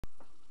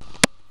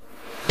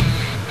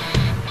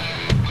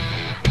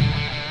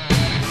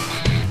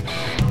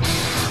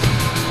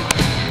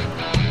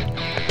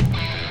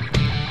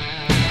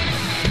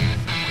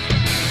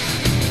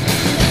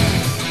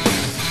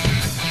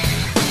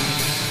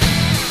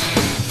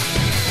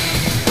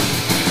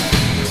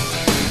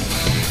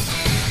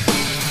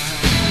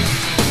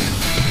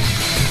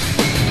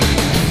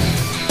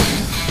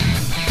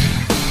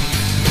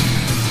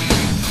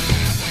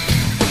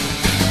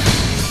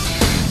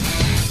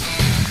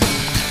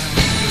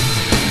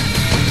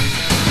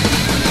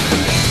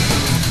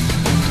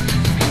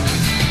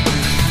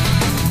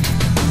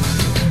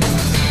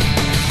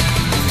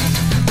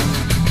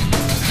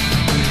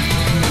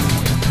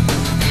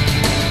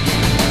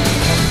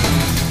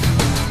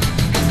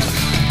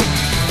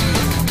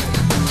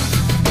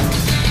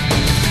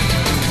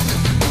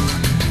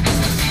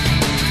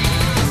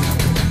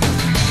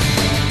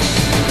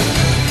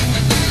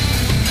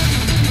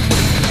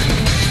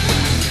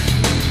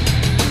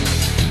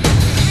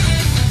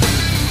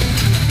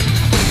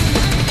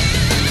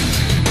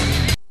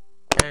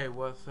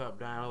up,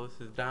 Dino?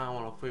 This is Don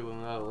 103 with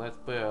another Let's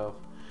Play of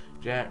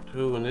Jack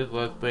 2. In this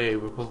Let's Play,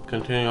 we're supposed to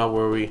continue on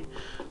where we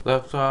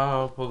left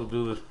off. We're supposed to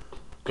do this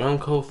gun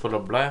code for the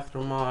blaster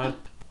mod.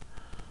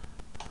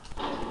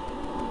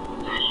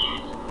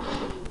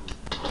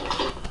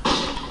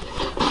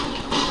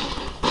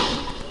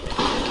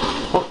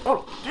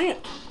 Oh, dang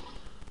it!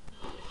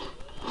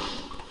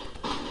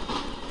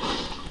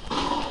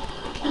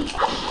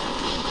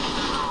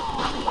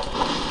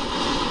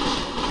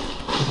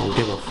 I don't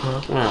give a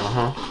fuck now,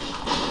 huh?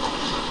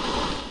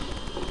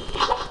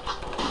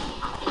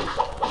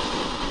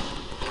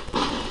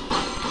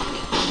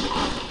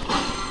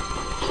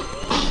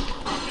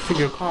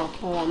 Figure car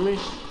pull on me.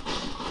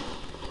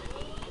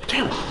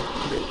 Damn it,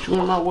 bitch, you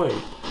in my way.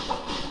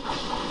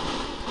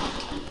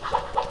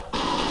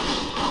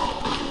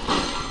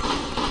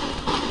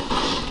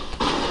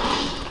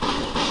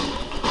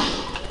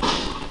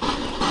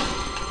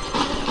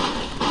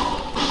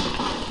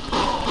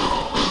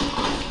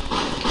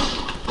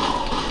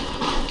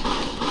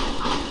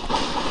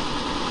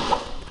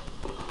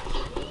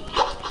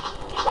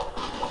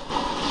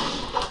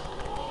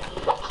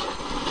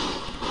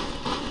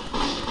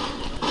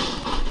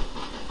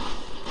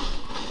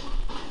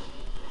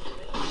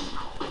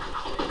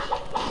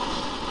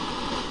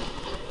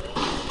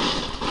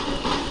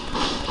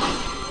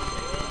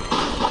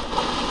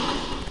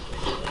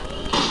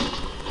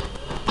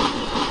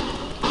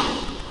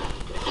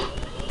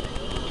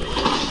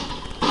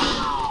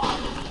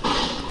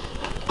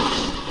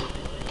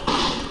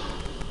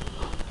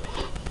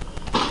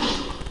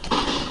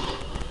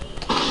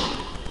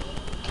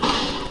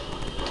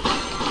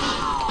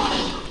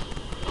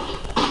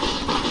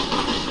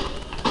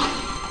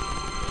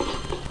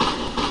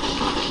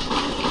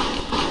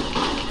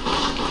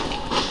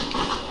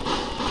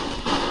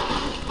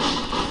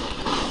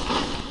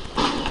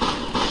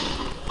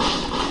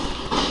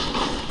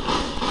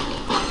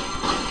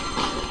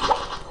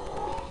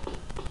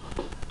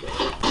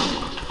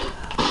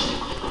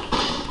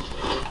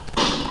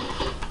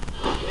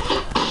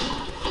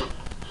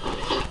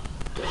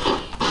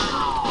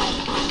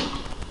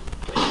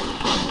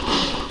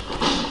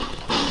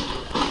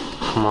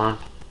 Come on.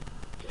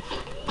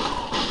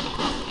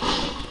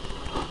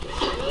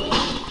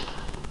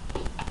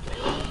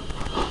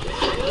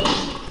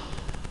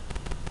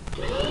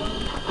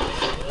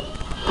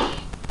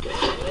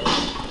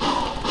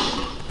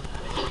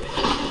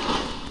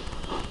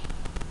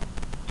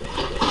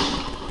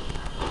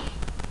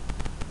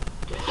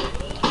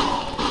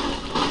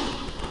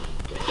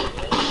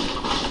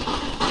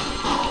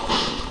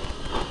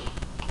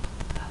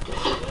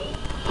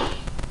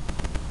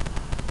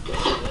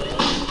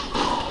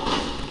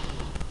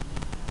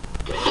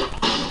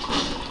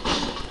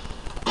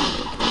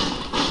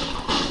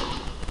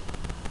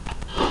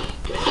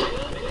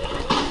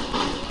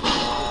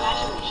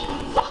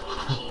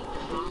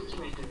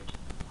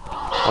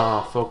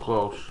 Oh, so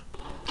close.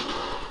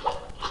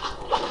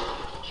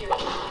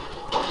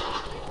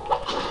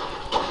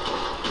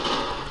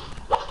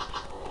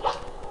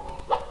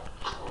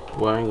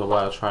 Well, I ain't gonna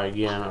lie, try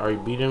again. Are you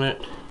beating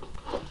it?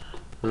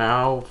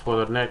 Now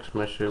for the next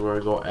mission,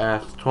 we're gonna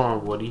ask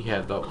Torm what he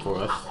has up for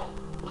us.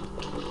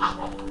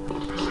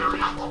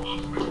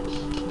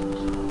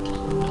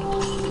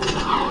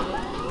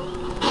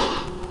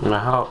 Now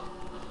how?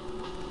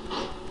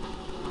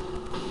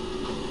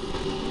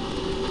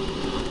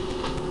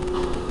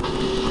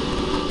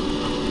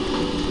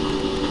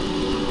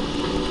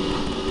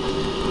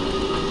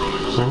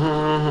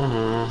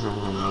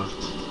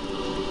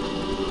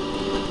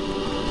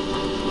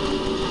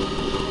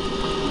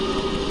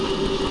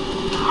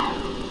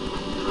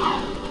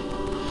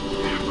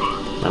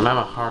 I'm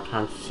having a hard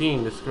time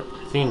seeing the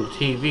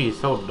TV. It's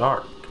so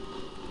dark.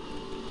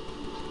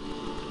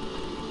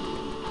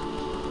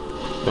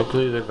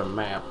 Luckily, there's a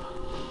map.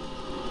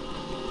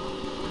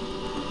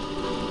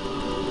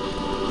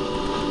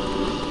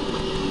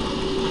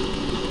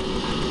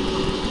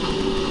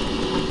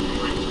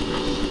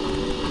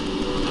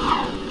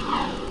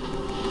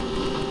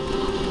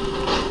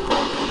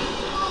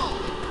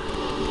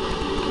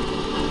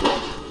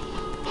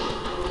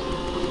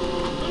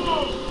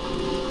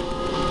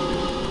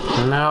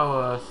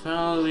 Now,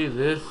 suddenly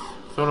this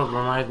sort of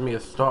reminds me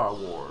of Star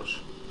Wars.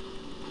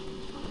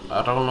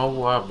 I don't know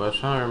why, but it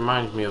suddenly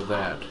reminds me of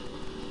that.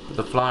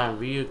 The flying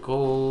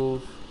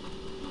vehicles,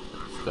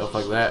 stuff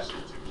like that.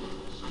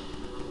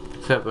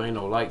 Except there ain't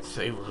no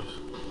lightsabers.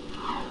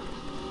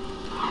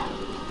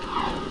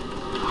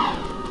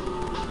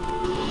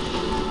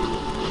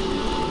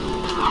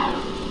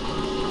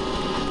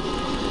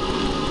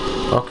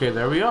 Okay,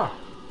 there we are.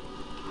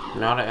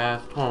 Now to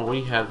ask Tom what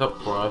he has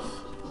up for us.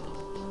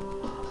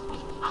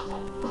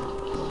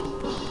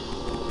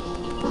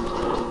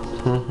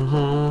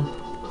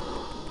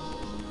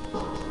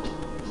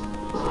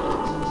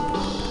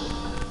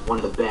 One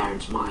of the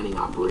Baron's mining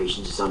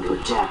operations is under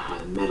attack by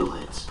the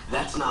metalheads.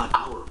 That's not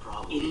our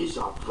problem. It is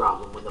our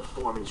problem when the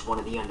foreman's one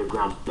of the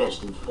underground's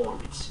best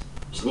informants.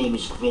 His name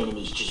is Finn and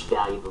he's just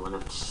valuable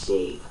enough to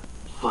save.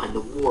 Find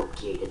the warp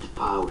gate at the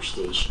power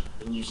station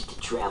and use it to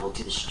travel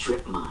to the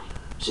strip mine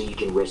so you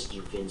can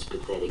rescue Finn's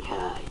pathetic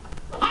hide.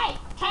 Hey,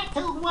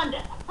 Tattooed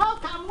Wonder, how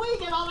come we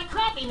get all the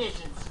crappy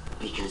missions?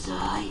 Because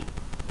I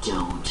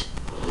don't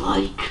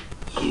like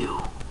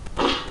you.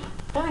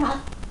 Fair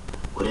enough.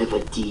 Whatever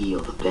deal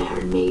the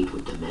Baron made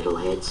with the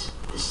metalheads,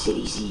 the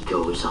city's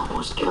ego is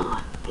almost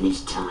gone, and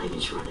his time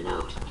is running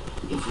out.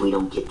 If we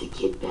don't get the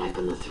kid back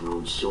on the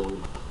throne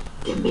soon,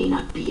 there may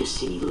not be a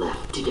city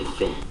left to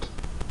defend.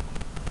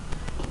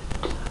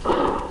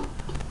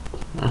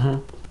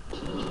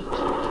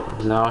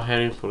 Now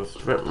heading for the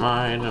strip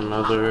mine,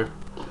 another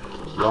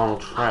long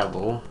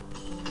travel.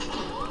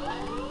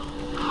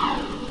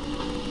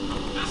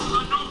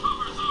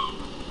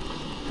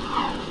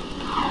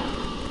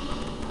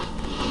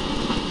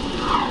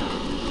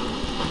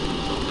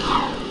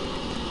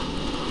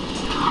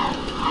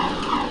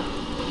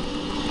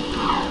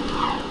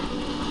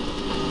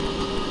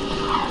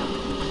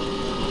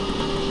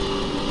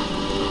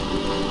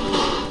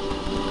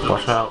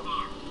 Watch out.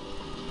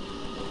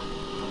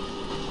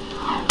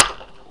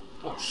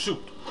 Oh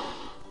shoot.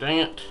 Dang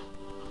it.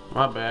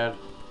 My bad.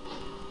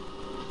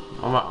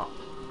 Oh,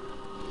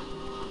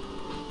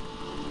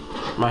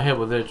 my head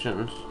was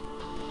itching.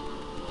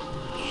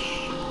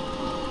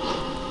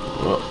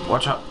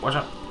 Watch out, watch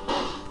out.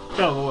 Get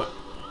out of the way.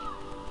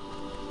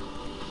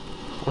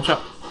 Watch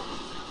out.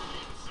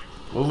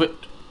 Move it.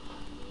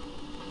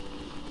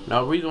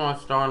 Now the reason why I'm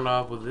starting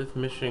off with this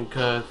mission,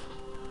 cause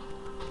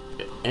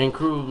in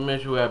Crew's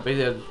mission where I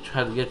basically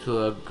had to get to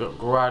the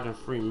garage in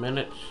 3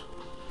 minutes.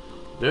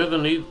 There's a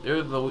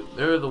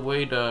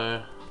way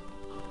to,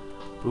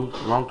 oops,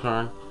 wrong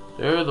turn.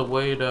 There's a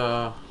way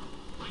to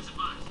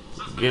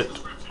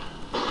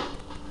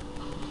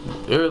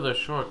there's a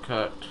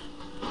shortcut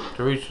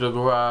to reach the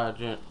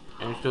garage and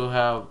still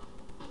have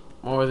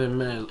more than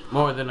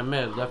a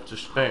minute left to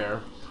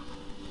spare.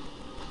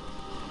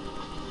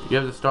 You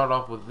have to start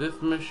off with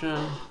this mission.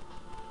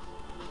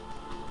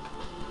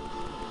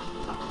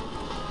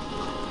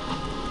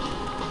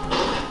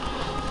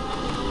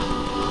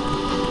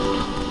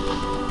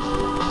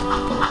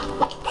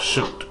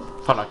 Shoot,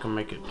 thought I could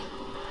make it.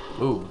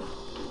 Ooh.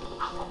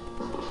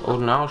 Oh,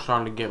 now I was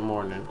trying to get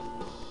morning.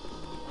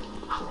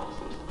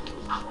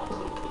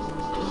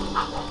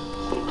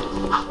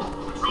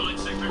 Controlling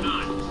Sector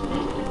 9.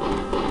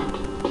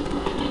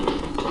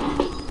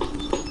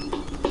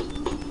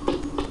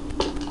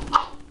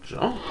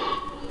 Jump.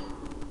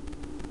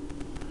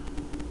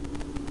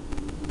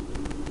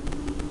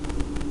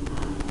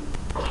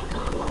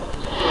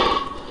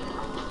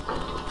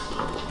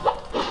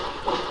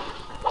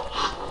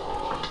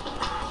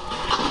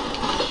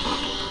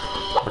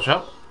 Watch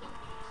out.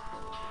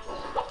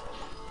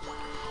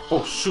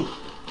 Oh shoot.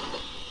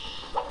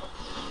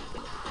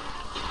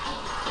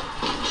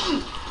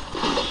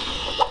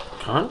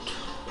 Cunt.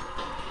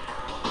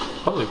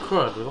 Holy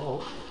crud, it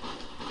all.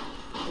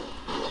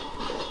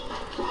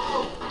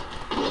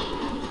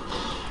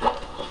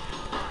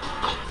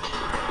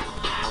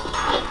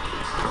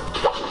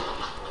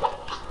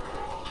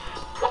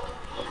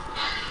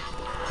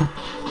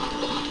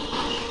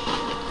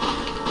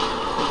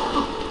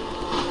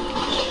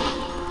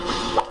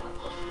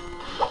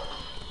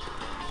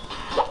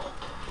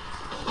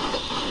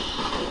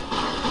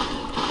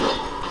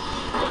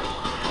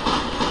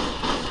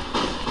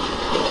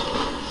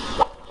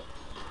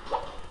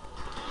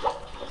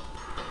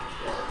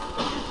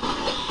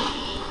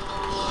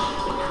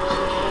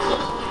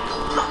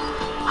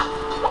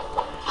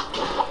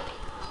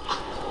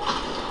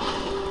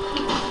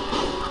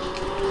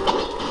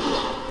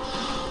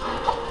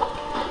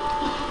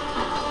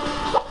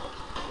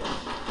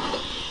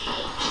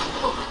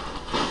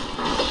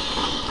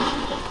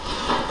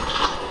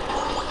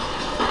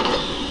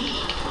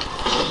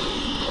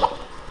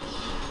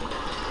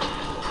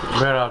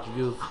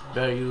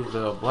 Better use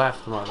the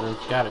blast mod than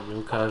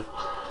Scattergun, because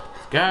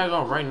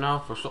Scattergun right now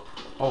for so.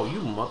 Oh,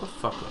 you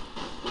motherfucker!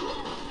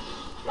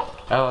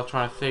 As I was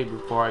trying to say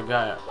before I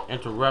got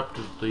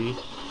interruptedly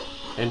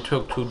and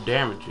took 2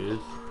 damages.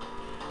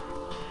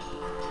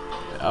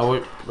 I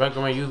would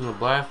recommend using the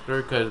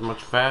blaster because it's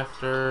much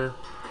faster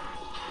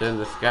than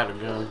the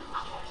Scattergun.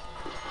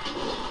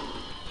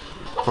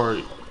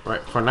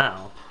 For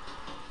now.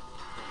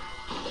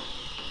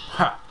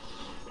 Ha!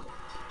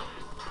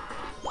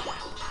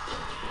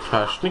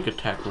 Try to sneak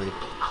attack me.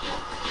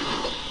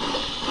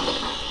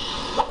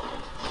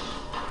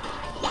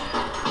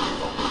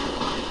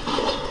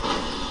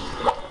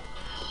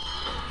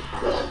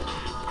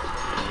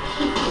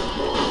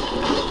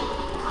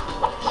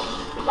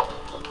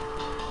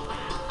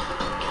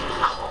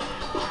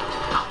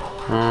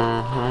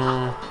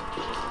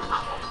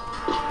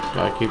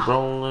 Gotta keep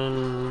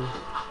rolling.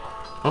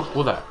 Oh,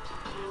 what's that?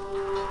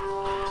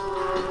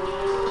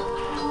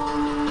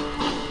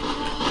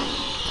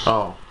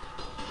 Oh.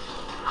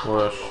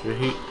 Well,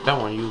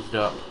 that one used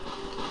up.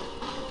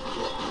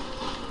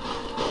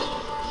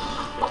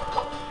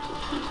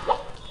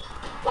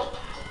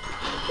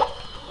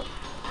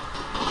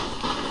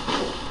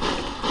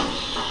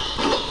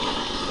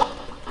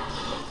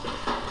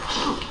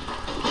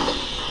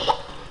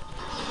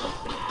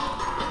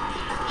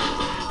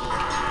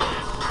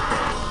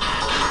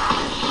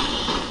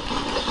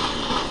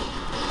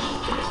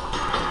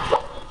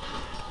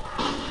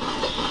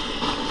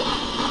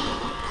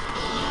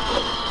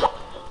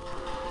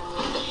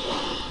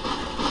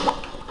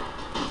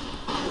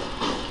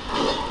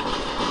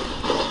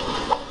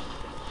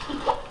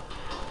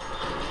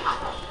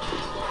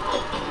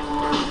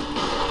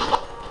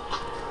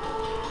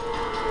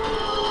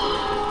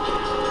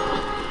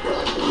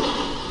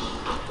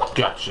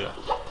 Gotcha.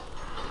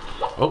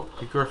 Oh,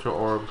 precursor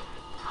orb.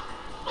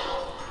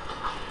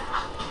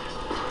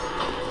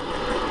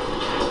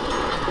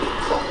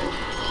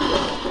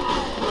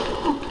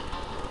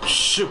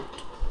 Shoot.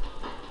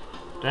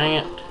 Dang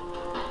it.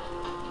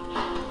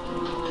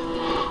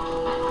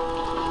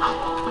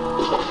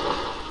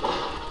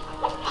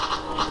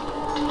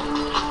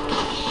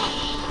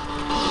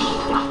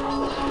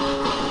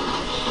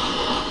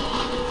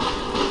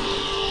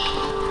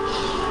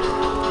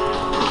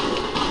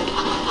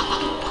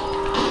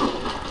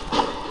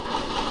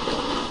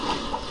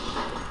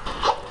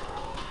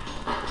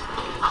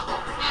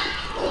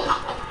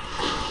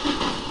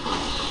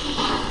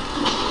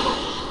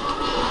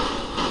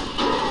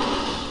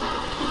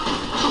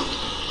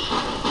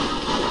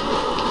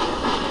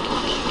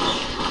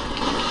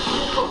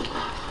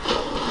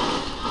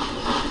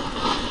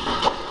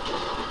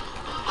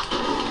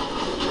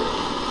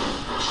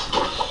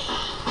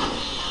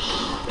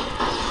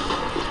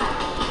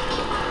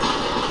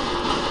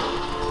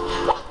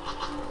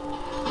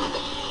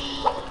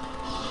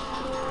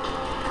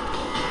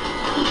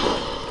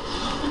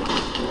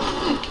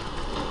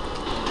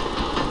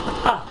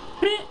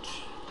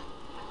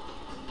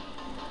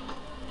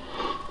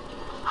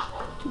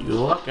 You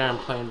lucky I'm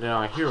playing it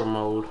on hero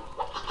mode.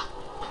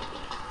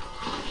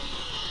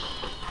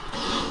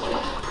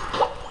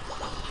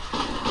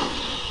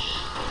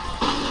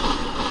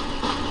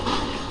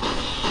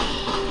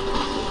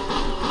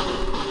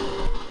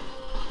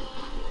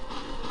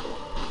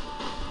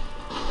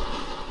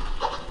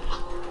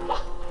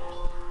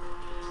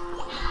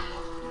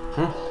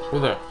 Who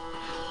there?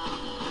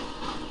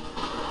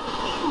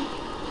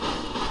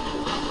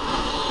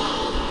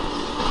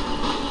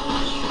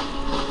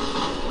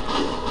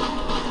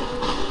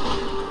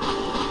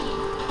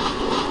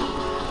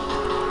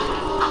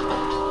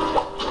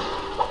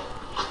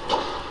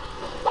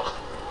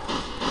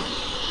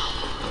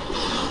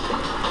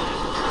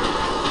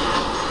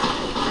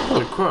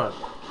 Holy crud.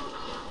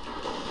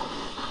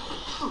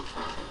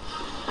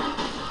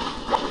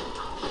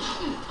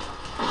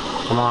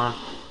 Come on.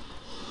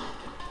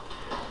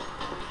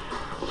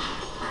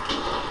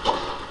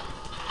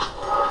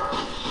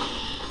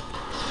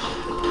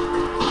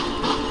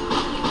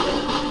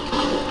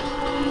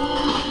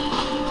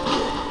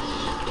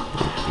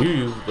 You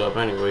used it up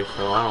anyway,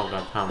 so I don't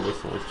got time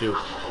wasting with you.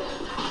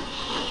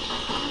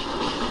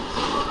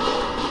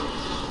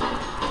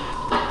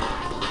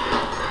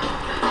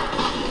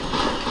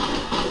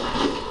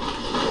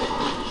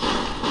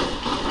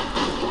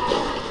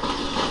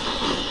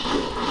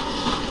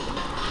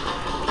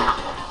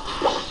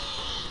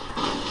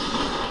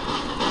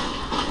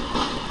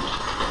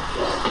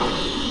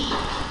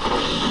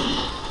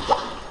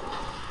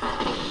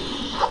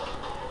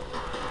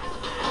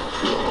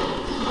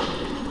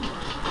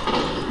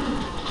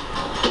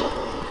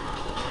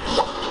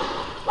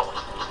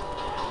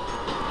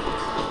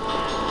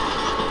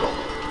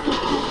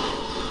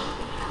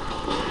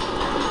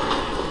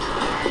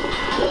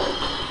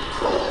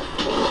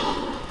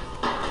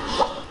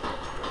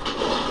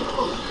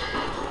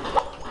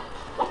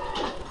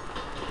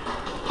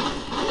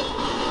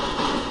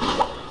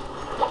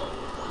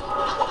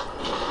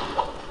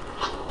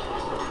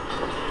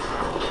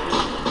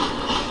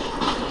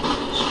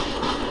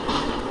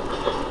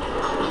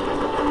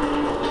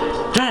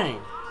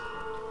 Dang!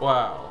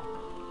 Wow.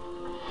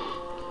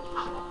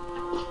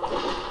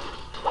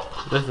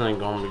 This ain't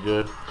gonna be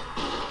good.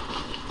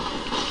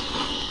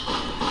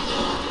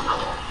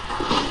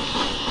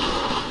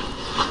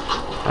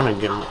 I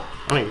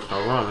need to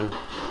start running.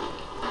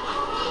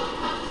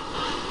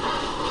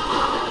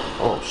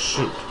 Oh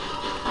shoot.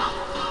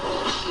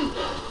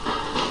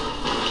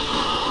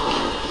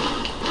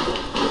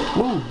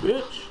 Move,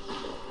 bitch.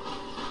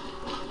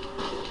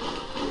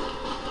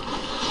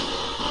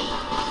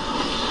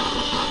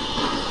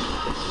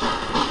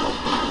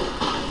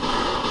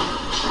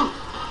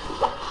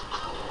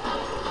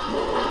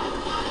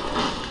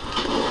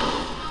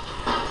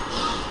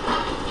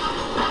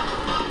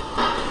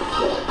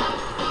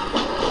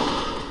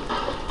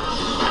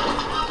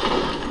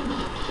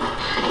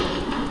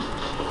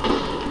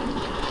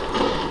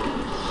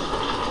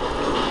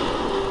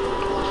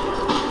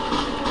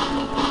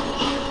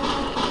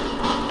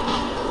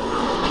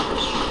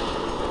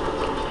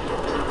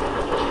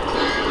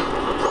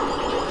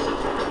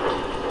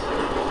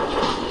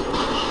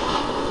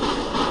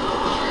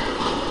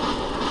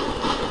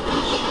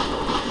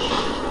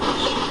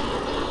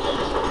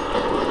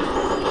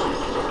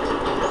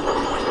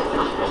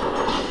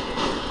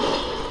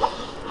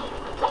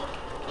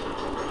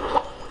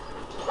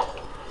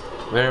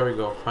 There we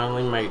go,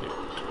 finally made it.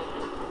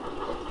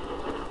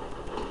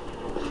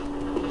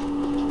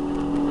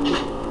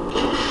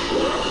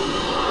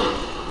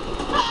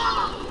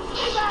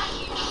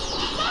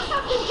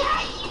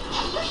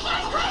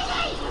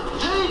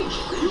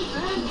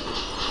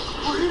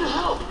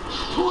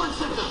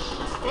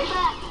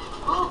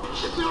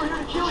 If we were here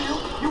to kill you,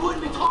 you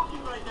wouldn't be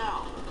talking right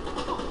now.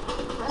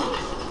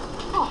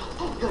 Oh,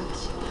 thank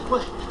goodness.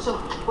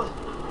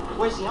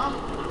 Where's the army?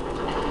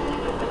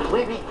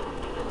 Wait,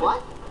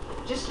 what?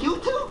 Just you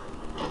two?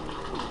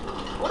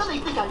 What do they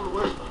think I'm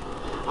worth?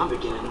 I'm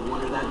beginning to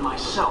wonder that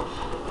myself.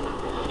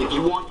 If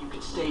you want, you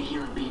can stay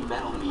here and be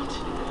metal meat.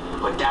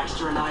 But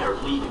Daxter and I are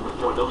leaving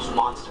before those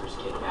monsters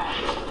get back.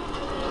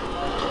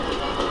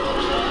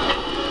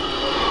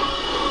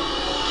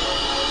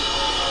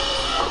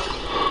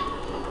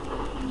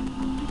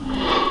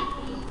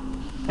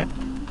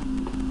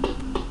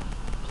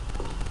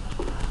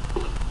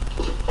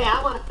 Hey,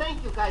 I want to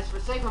thank you guys for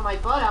saving my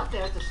butt out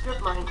there at the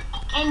strip mine.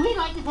 And we'd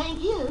like to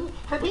thank you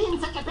for being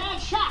such a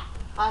bad shot.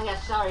 Oh, yeah,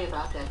 sorry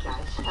about that,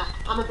 guys.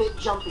 I'm a bit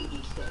jumpy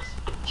these days.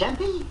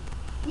 Jumpy?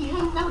 You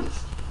hadn't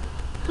noticed.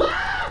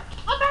 Ah!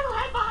 A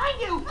metalhead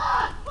behind you!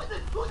 Ah! What the?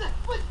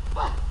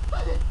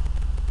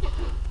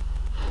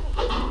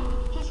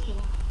 Just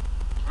kidding.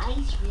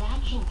 Nice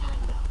reaction time,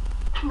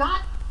 though.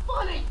 Not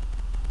funny!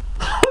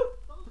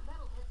 Those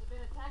metalheads have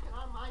been attacking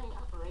our mining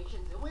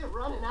operations, and we're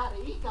running out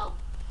of eco.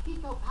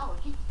 Eco power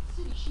keeps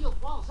the city shield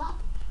walls up,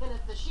 and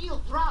if the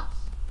shield drops,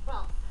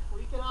 well,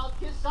 we can all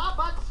kiss our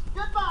butts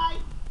goodbye.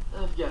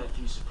 I've got a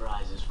few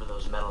surprises for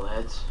those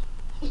metalheads.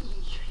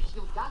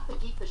 You've got to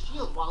keep the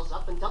shield walls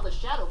up until the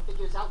shadow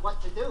figures out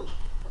what to do.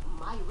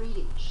 My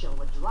readings show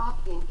a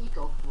drop in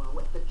eco flow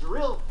at the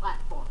drill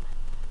platform.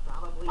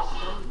 Probably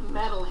some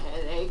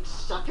metalhead egg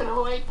sucking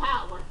away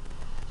power.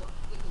 So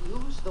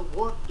use the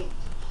warp gate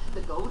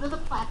to go to the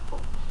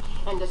platform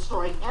and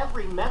destroy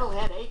every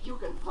metalhead egg you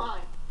can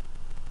find.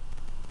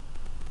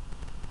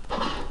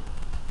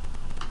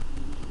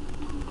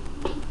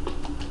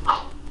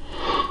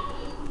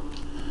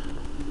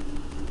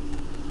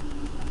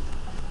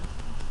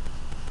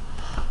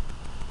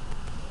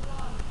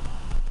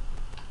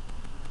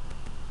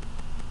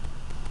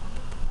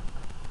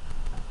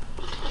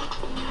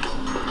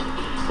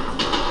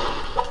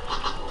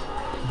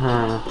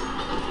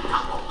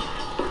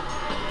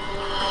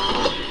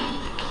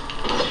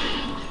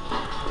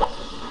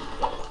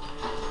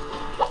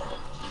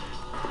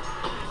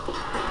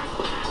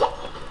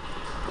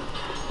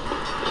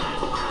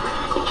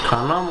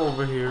 Come on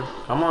over here.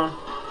 Come on.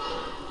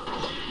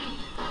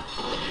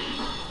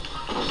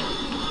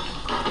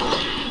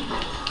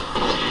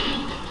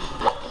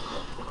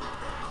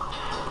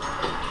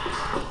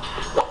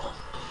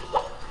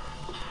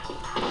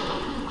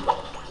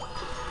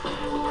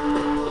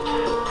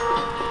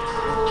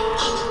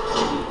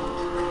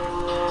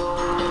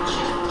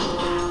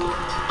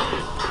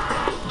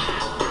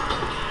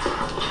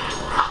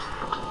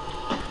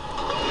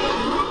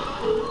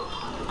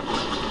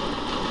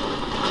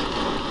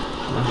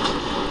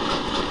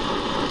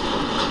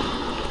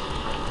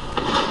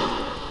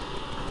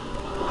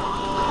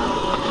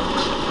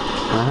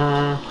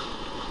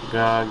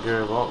 God,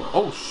 girl.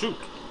 Oh, shoot.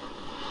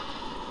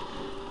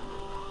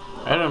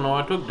 I don't know.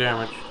 I took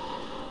damage.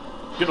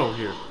 Get over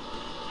here.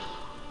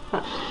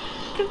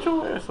 Get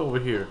your ass over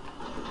here.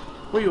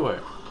 Where you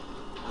at?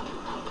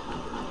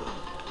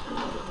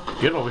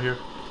 Get over here.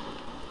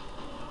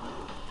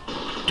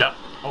 Yeah.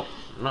 Oh,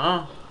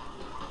 nah.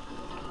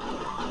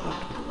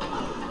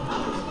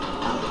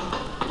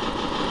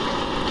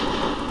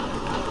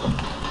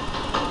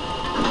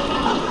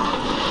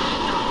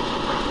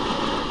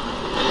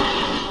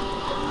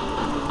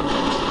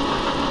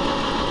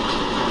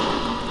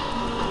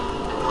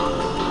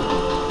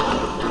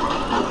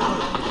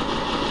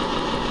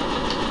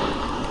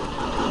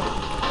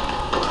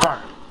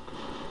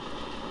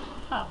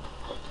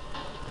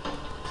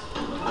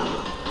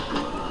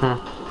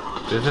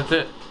 This is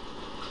it.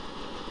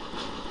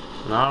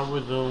 Now we're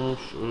gonna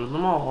shoot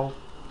them all.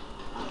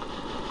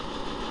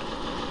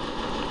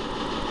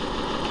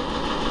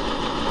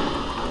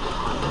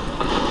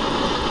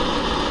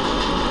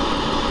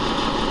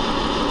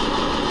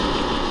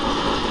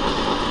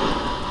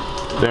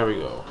 There we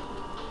go.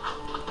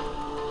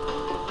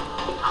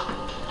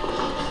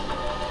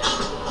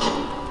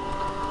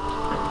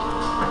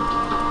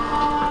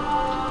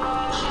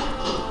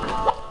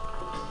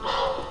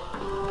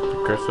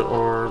 Cursor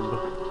orb.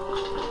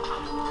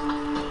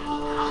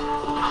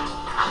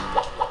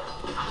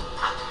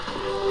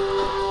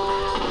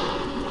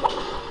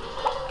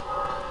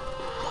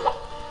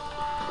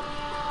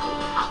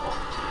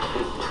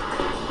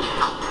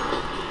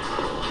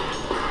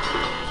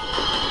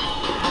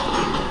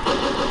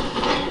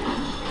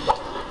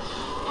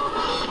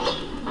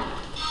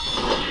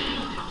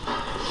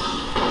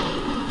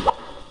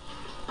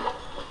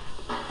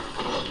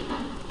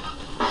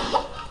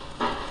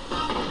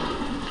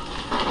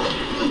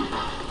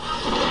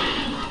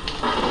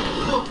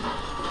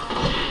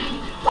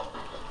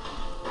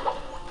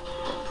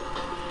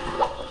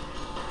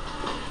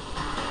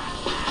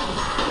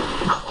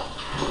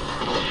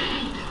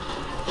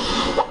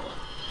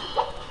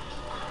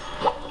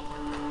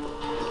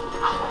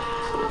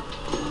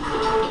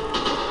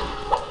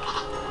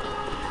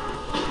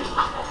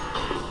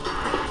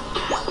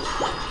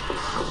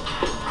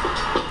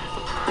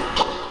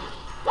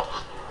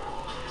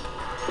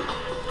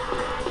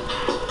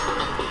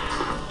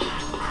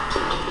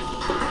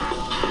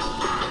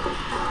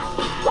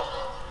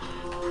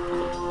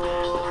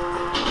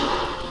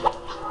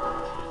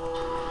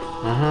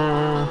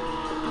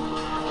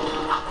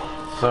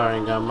 Sorry,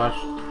 ain't got much.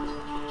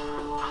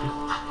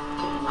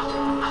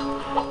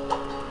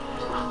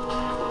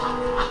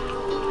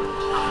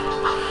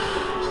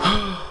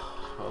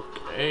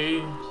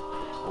 Okay.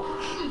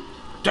 Oh,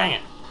 dang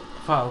it.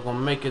 I thought I was gonna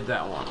make it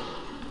that one.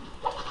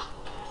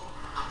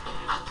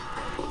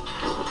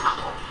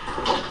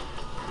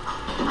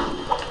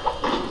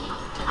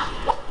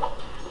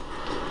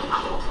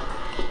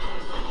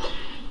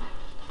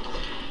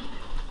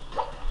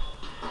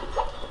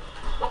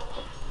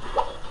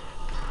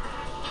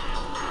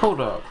 Hold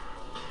up.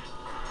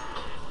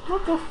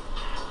 What the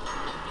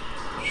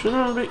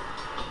shouldn't be?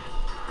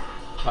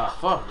 Ah,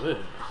 fuck this.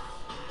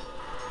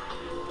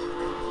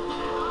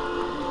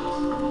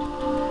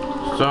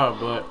 Sorry,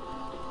 but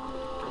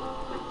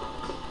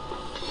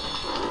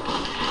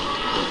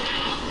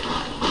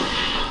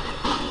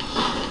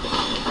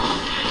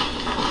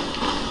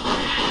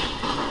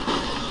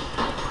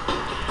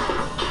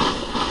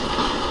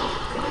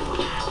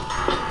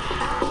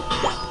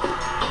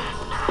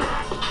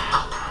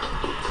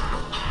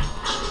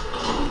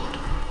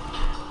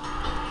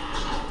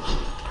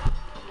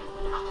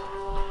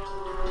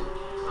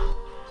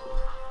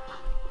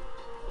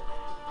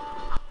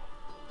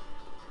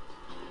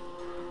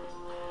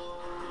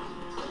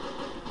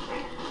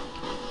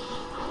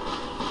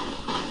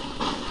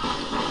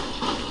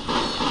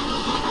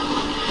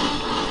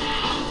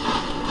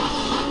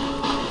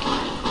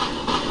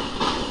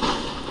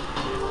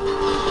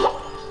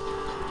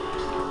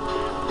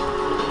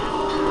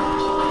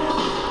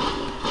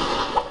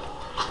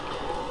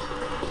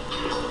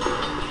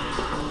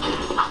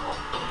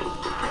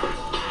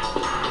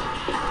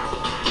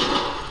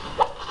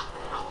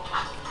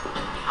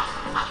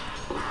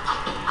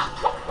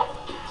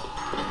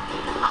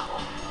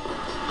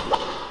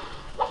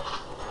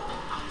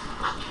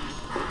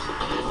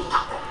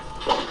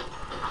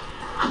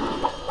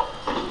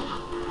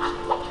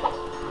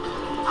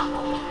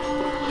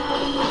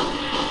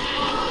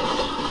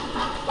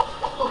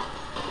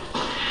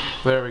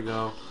there we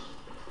go.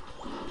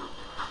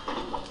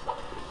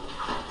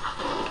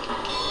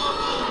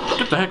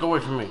 Get the heck away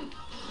from me.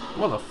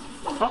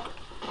 Motherfucker.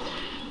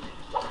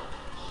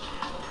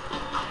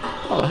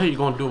 How the hell you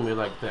gonna do me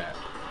like that?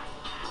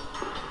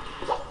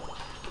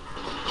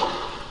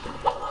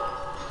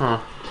 Huh.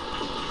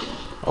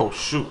 Oh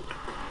shoot.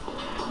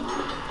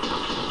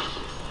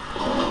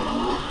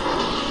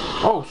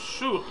 Oh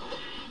shoot.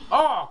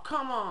 Oh,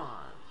 come on.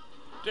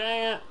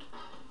 Dang it.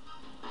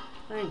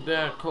 Ain't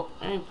that cool?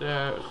 Ain't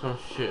that some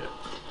shit?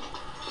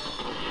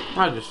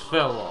 I just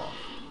fell off.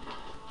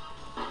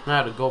 I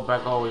had to go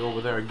back all the way over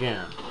there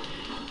again.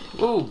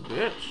 Move,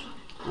 bitch.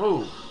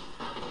 Move.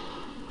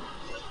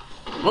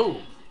 Move.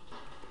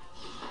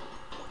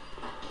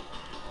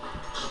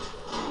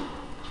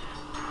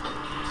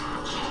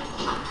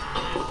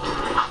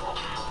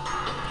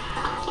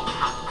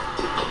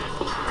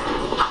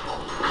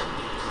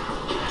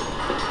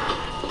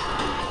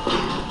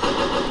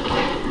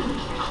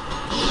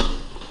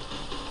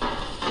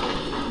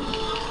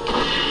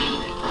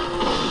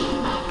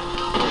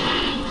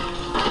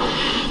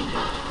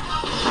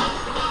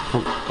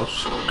 Oh,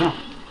 shit. Come on.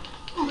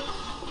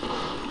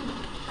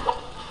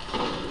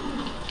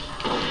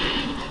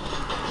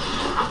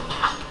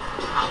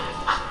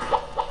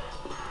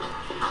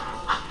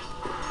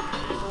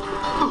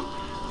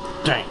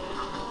 Dang.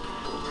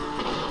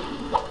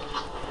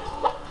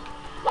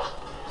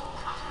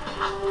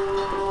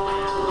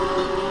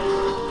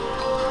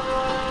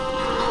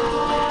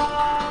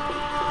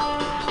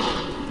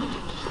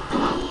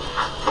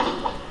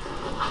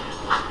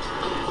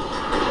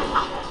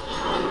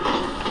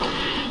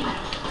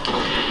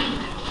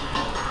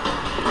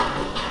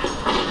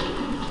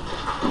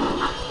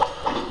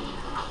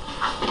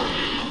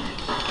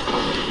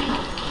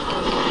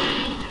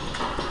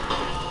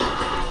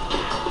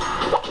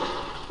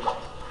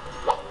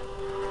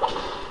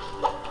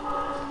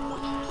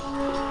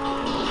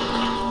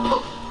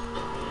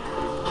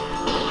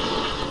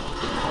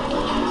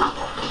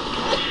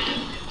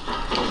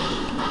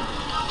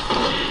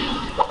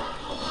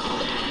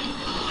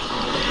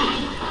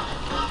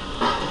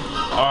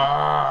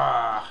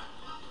 Ah,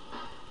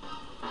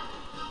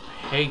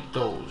 I hate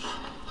those.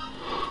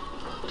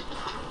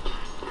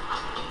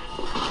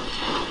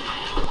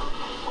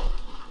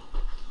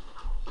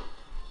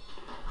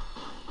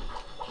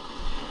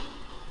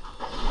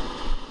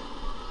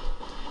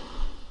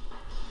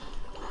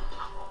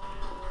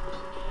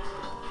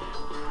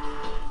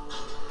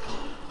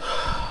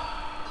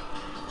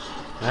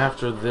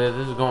 After this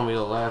is gonna be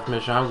the last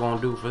mission I'm gonna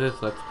do for this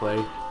Let's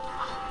Play.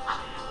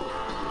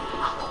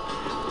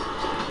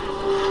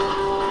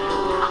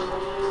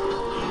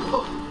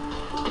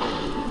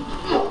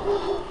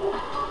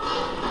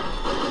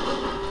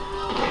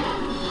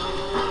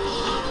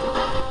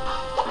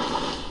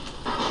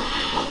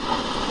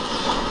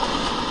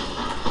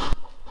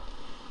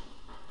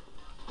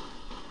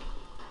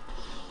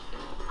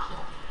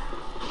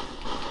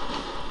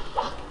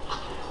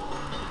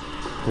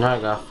 Now I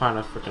gotta find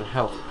a freaking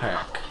health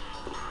pack.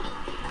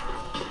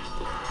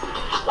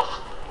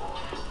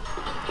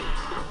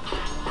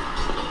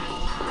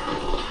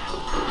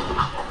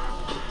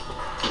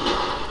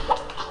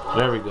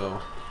 There we go.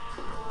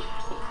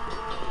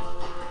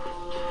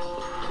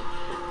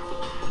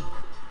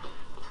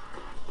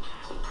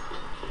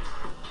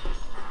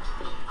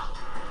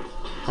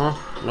 Huh?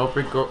 No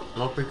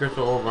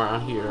precursor over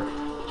around here.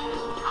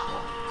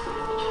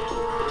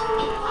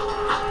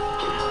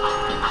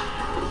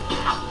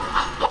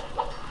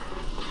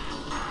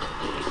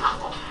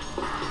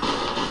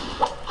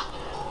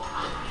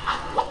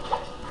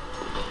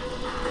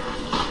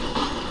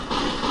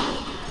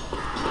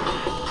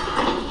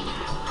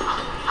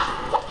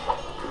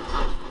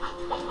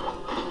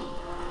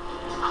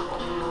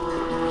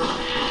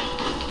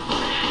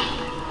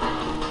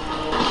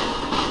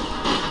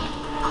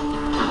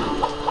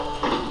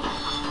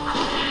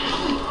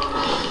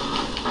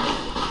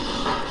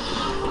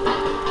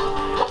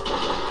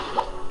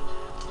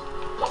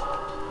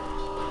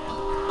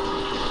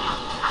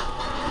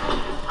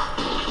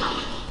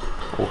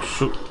 Oh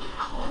shoot.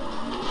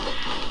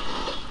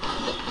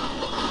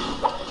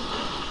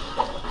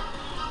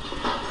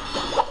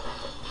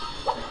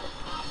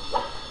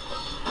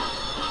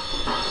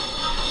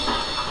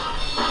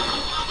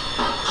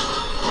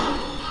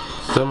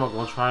 Someone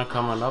gonna try and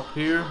coming up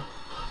here.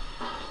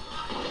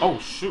 Oh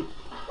shoot.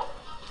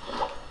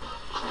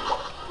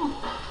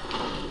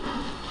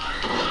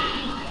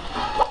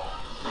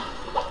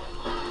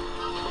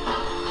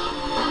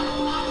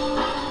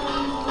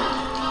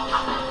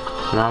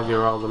 Now get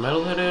all the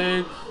metalhead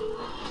eggs.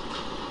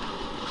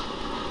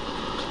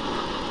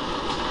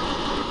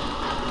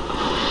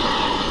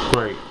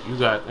 Great, you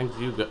got, thanks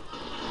you got,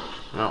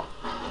 no.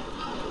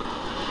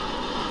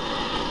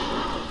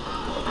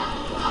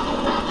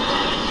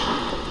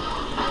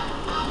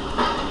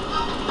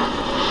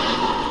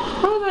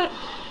 Where's that?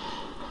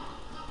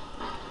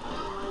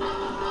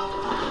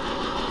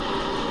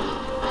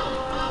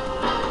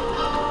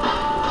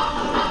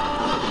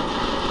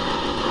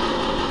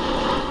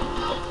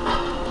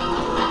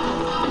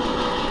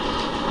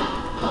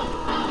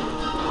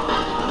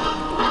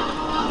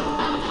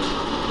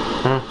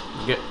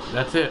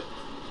 That's it.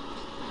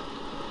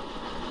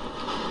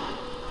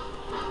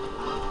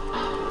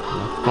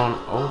 Next one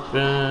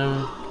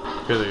open.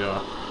 Here they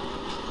are.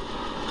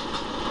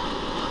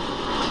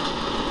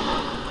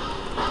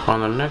 On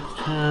the next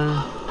 10.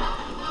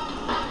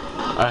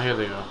 Ah, here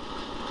they are.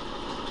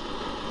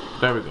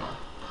 There we go.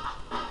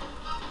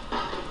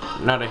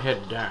 Now they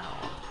head down.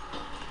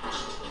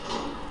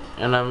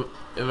 And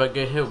if I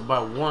get hit by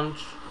once.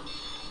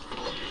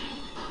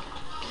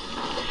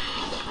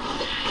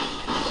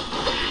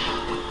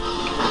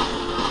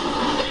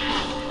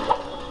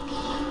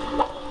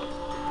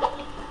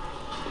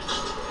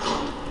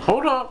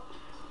 Hold up!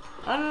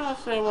 I did not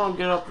say I want to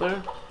get up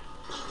there.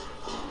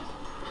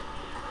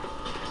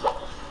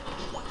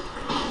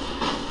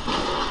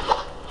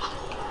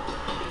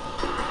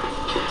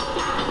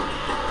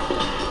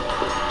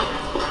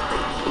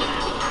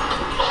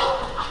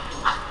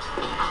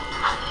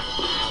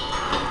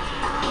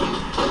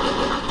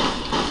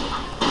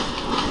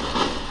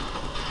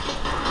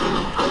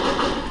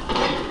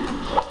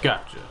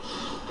 Gotcha.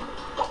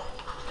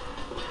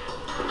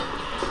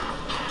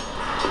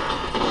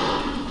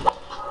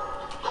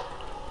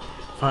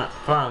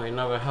 Finally,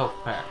 another health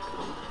pack.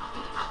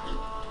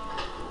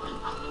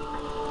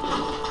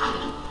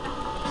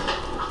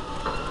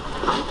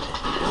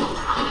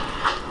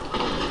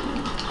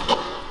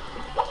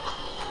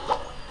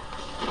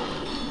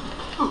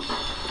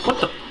 What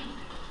the?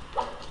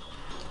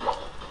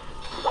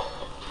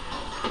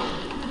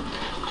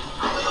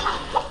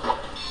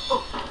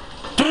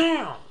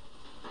 Damn!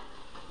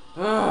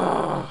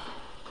 Ugh.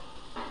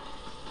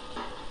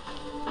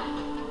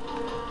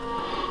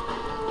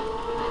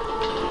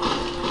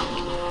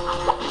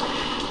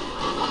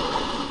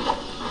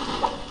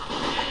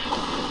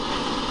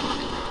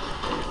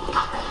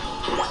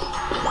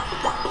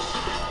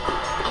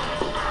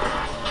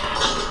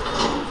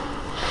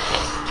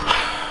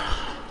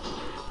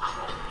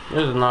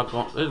 This is not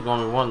going. This is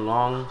going to be one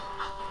long.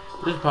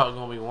 This is probably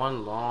going to be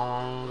one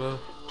long.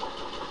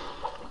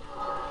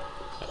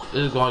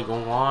 This is going to go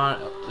on.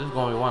 This is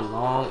going to be one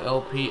long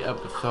LP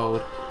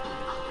episode.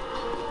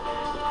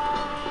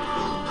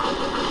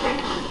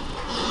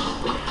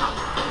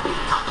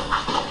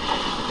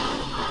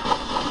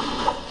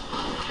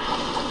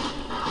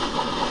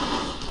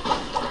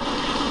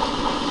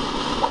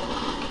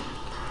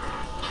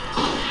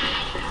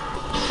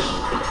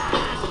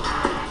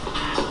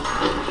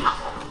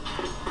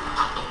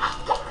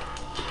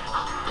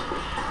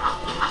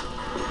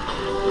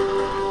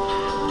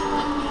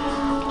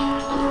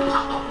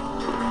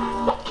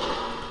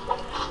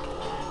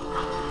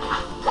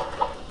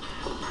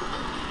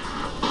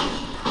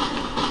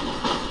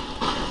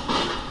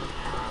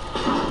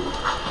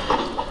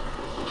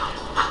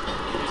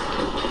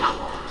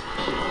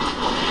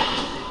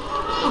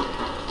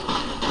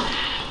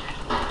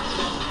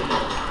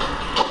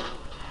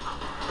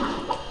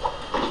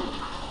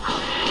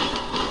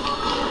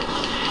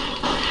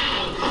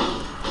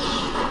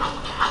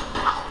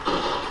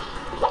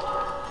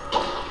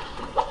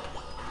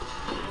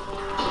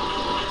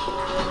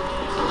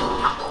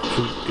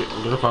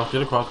 Get across,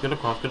 get across, get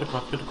across, get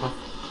across, get across.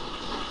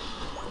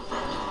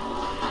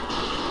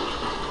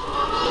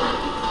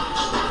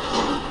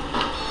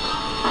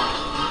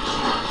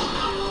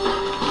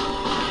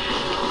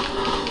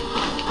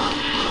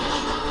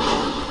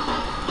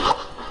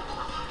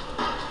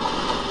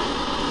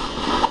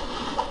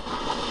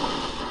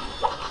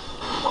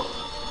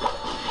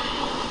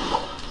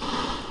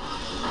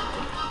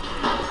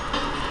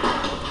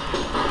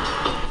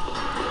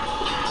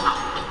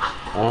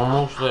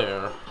 Almost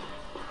there.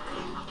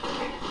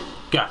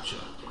 Gotcha.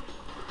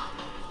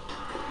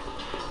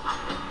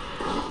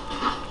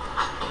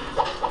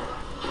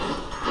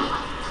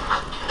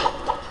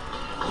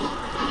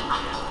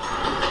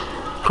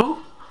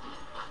 Whew.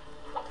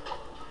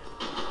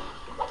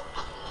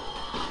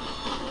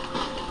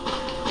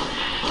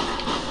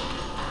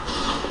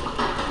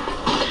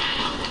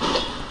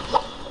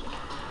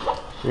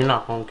 You're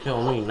not gonna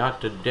kill me,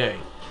 not today.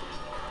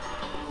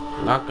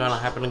 Not gonna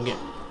happen again.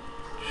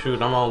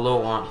 Shoot, I'm all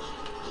low on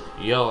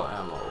yellow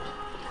ammo.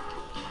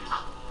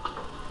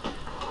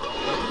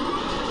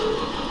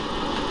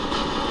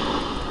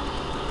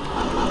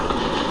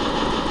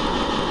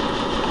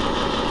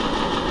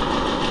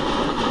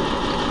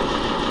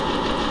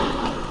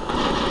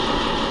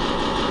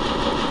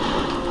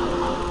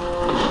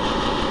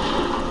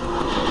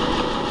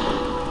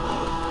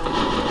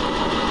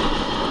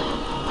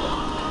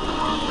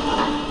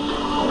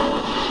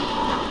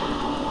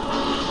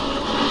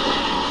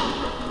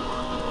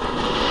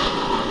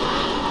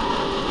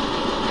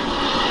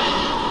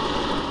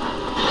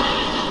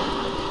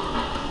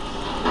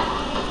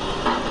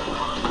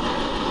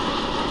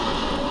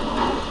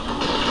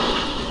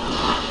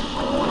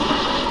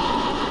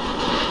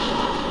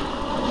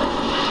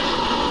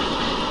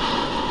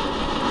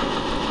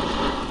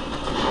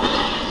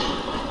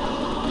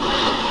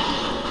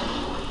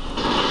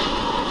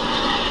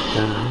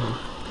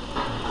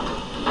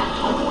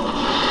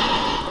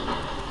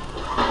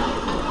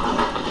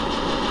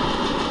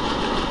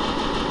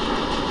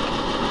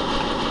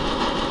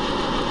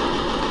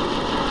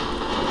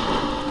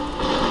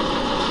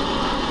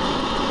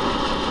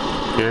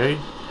 Okay,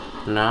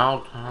 now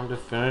time to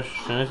finish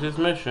this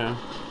mission.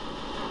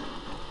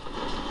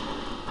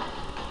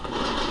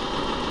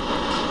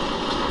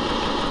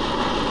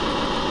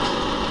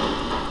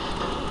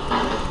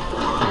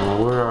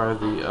 Where are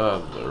the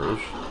others?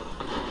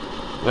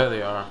 There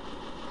they are.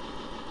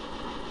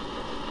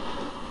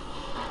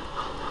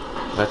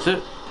 That's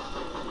it.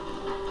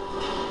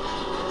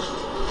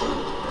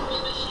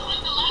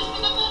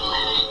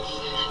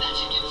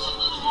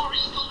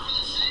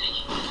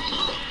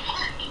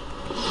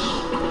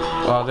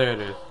 Oh, there it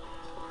is.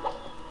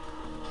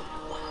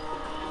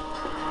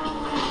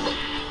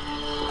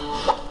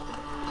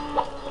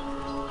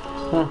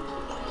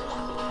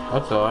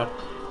 That's odd.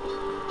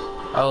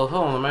 I was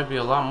hoping there might be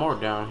a lot more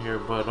down here,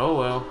 but oh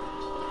well.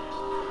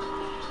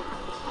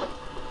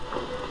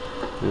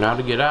 Now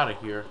to get out of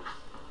here.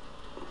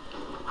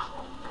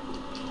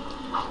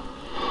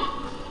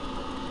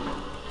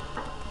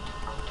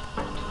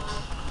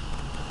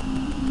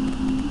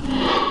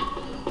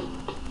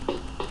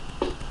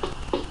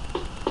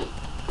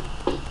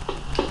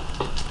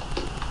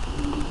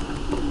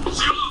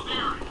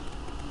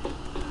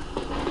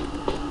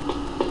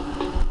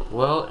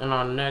 Well, in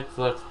our next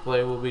Let's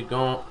Play, we'll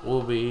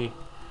be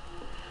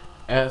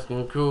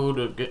asking crew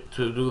to get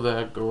to do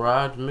that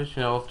garage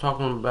mission I was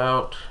talking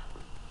about.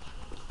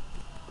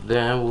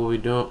 Then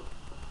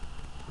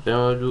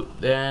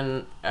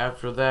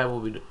after that we'll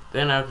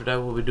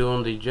be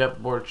doing the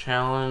jetboard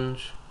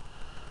challenge.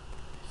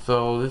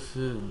 So this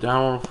is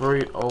Down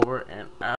Free over and out.